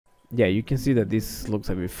yeah, you can see that this looks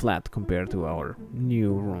a bit flat compared to our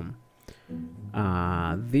new room.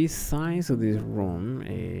 This size of this room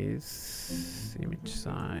is image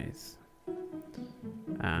size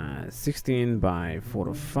 16 by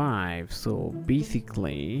 405. So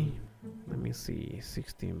basically, let me see,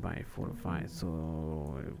 16 by 405.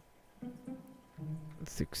 So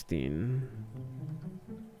 16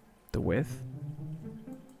 the width.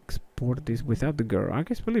 Export this without the girl. I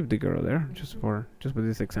guess we'll leave the girl there just for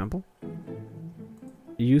this example.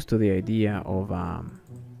 Used to the idea of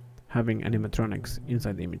having animatronics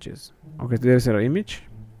inside the images. Okay, so there's our image.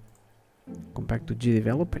 Come back to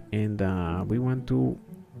Gdevelop, and we want to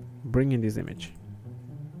bring in this image.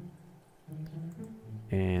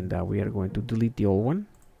 And we are going to delete the old one.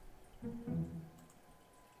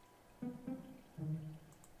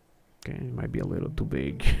 Okay, it might be a little too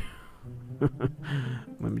big.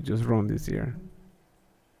 Let me just run this here.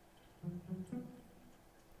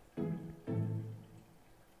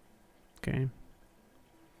 Okay.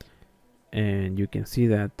 And you can see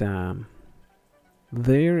that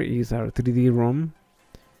there is our 3D room,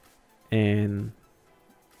 and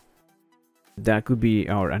that could be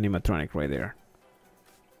our animatronic right there.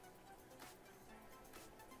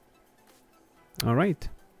 All right.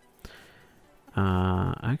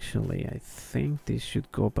 Actually, I think this should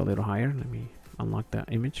go up a little higher. Let me unlock that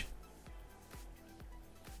image.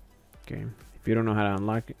 Okay. If you don't know how to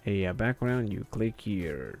unlock a background, you click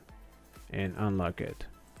here and unlock it.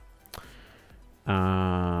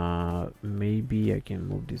 Maybe I can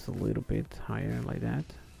move this a little bit higher like that.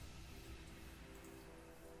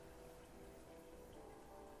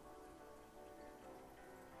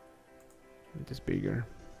 Make this bigger.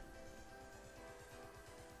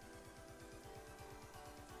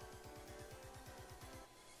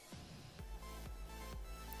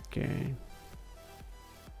 Okay.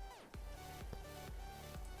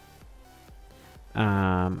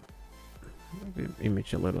 The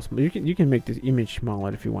image a little small. You can make this image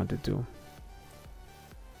smaller if you wanted to.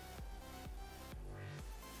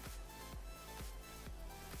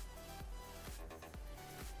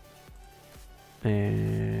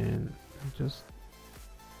 And just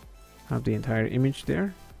have the entire image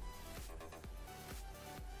there.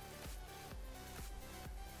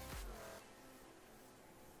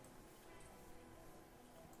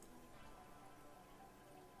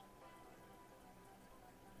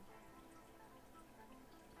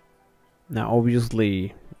 Now,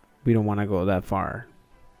 obviously, we don't want to go that far.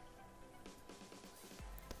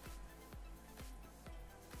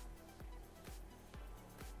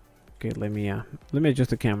 Okay, let me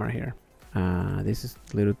adjust the camera here. This is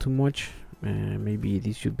a little too much. Maybe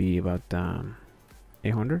this should be about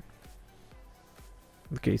 800.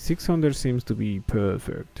 Okay, 600 seems to be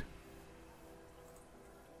perfect.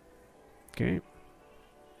 Okay.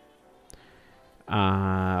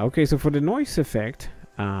 Okay, so for the noise effect,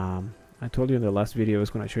 I told you in the last video I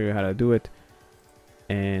was going to show you how to do it,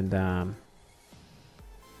 and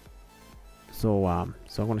so I'm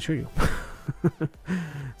going to show you.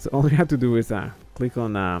 So all you have to do is click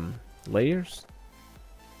on layers,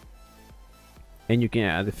 and you can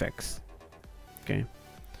add effects. Okay.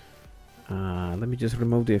 Let me just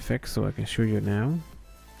remove the effects so I can show you now.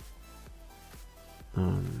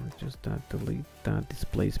 Just delete that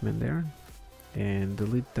displacement there, and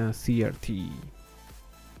delete the CRT.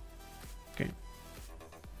 Okay.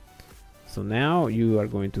 So now you are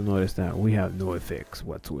going to notice that we have no effects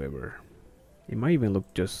whatsoever. It might even look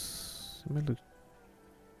just. It might look.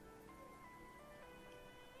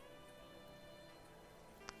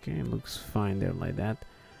 Okay, it looks fine there like that.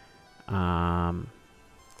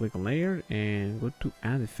 Click on layer and go to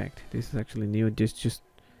add effect. This is actually new. It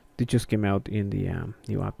just came out in the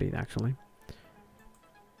new update actually.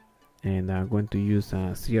 And I'm going to use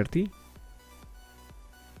CRT.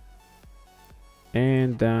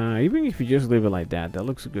 And even if you just leave it like that, that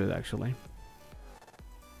looks good actually.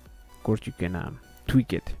 Of course, you can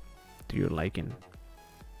tweak it to your liking.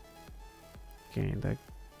 Okay,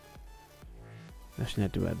 that's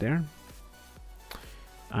not too bad there.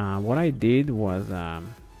 What I did was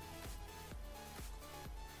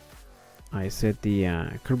I set the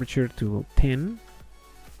curvature to 10.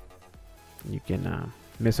 You can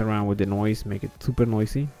mess around with the noise, make it super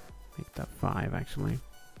noisy. Make that 5 actually.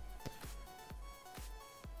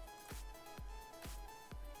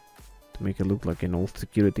 To make it look like an old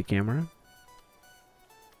security camera.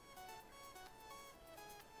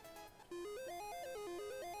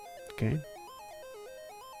 Okay.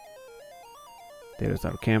 There's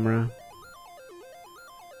our camera.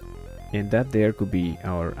 And that there could be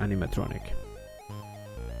our animatronic.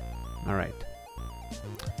 Alright.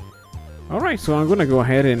 Alright, so I'm gonna go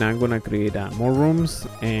ahead and I'm gonna create more rooms,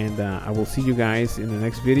 and I will see you guys in the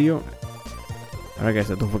next video. Alright guys,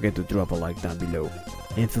 don't forget to drop a like down below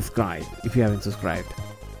and subscribe if you haven't subscribed.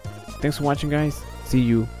 Thanks for watching guys, see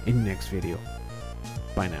you in the next video.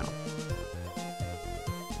 Bye now.